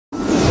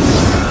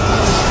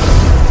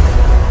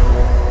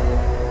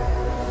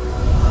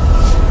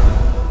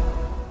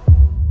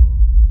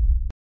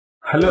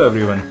Hello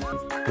everyone,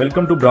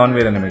 welcome to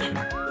Brownware Animation.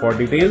 For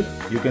details,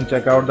 you can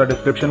check out the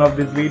description of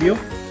this video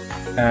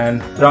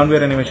and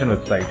Brownware Animation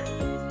website.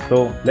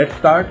 So let's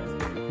start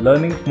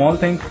learning small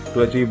things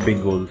to achieve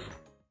big goals.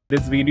 In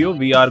this video,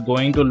 we are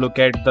going to look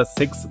at the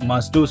 6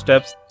 must-do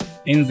steps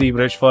in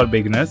ZBrush for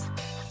beginners,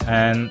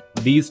 and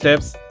these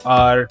steps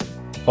are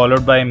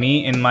followed by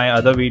me in my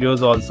other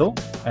videos also,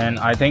 and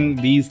I think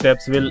these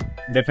steps will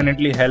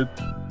definitely help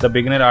the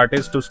beginner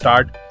artist to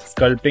start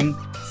sculpting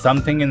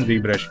something in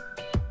ZBrush.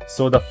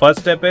 So the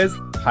first step is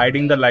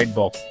hiding the light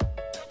box.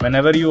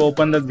 Whenever you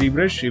open the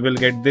ZBrush, you will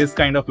get this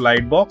kind of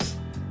light box.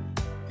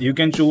 You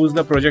can choose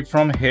the project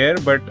from here,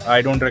 but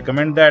I don't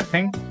recommend that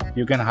thing.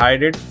 You can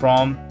hide it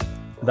from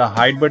the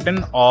hide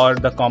button or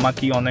the comma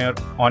key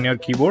on your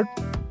keyboard.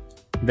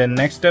 The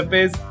next step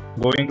is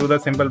going to the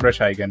simple brush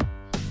icon.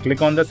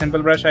 Click on the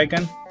simple brush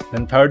icon.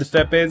 Then third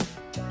step is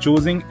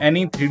choosing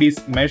any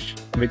 3D mesh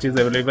which is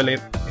available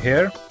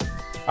here.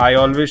 I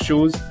always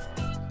choose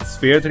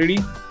sphere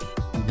 3D.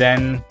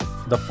 Then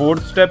the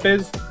fourth step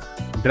is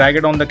drag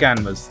it on the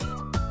canvas.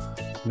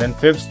 Then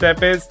fifth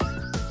step is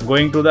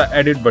going to the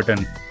edit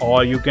button,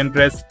 or you can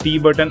press T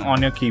button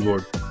on your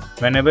keyboard.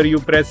 Whenever you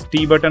press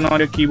T button on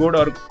your keyboard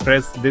or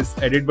press this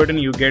edit button,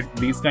 you get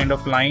these kind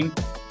of line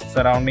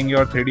surrounding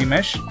your 3D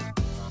mesh.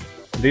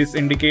 This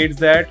indicates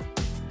that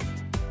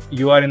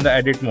you are in the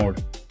edit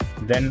mode.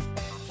 Then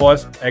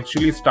first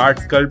actually start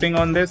sculpting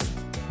on this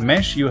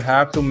mesh, you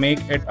have to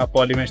make it a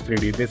polymesh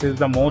 3D. This is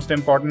the most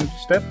important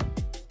step.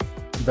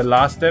 The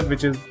last step,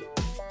 which is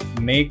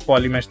make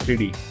polymesh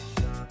 3D.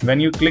 When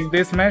you click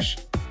this mesh,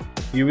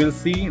 you will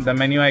see the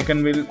menu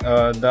icon will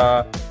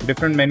the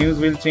different menus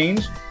will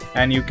change,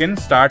 and you can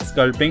start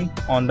sculpting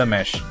on the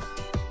mesh.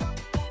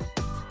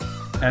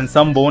 And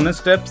some bonus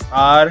steps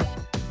are,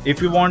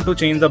 if you want to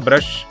change the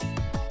brush,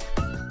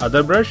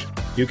 other brush,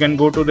 you can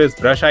go to this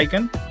brush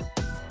icon.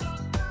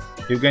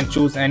 You can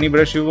choose any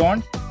brush you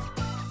want,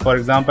 for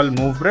example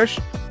move brush.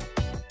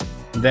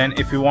 Then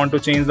if you want to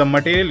change the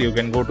material, you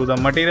can go to the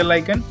material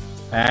icon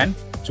and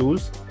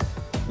choose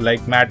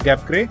like matte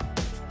gap gray.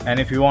 And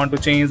if you want to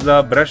change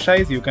the brush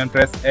size, you can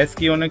press S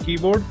key on your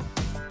keyboard.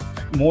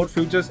 More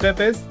future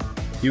step is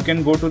you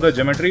can go to the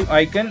geometry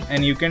icon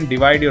and you can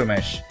divide your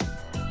mesh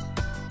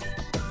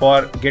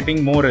for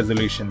getting more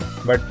resolution.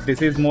 But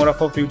this is more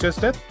of a future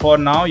step. For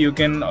now, you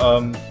can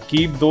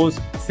keep those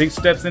 6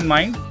 steps in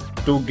mind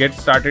to get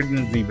started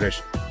in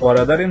ZBrush. For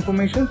other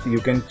information, you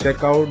can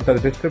check out the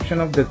description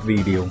of this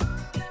video.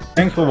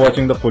 Thanks for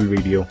watching the full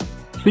video.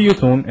 See you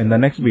soon in the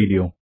next video.